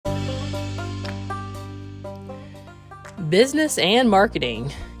business and marketing,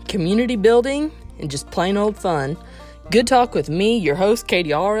 community building, and just plain old fun. Good Talk with me, your host, Katie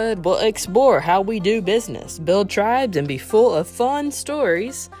Allred, will explore how we do business, build tribes, and be full of fun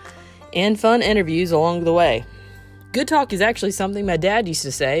stories and fun interviews along the way. Good talk is actually something my dad used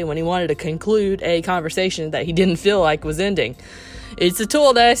to say when he wanted to conclude a conversation that he didn't feel like was ending. It's a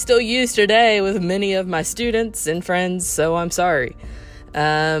tool that I still use today with many of my students and friends, so I'm sorry.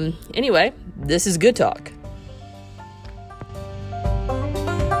 Anyway, this is Good Talk.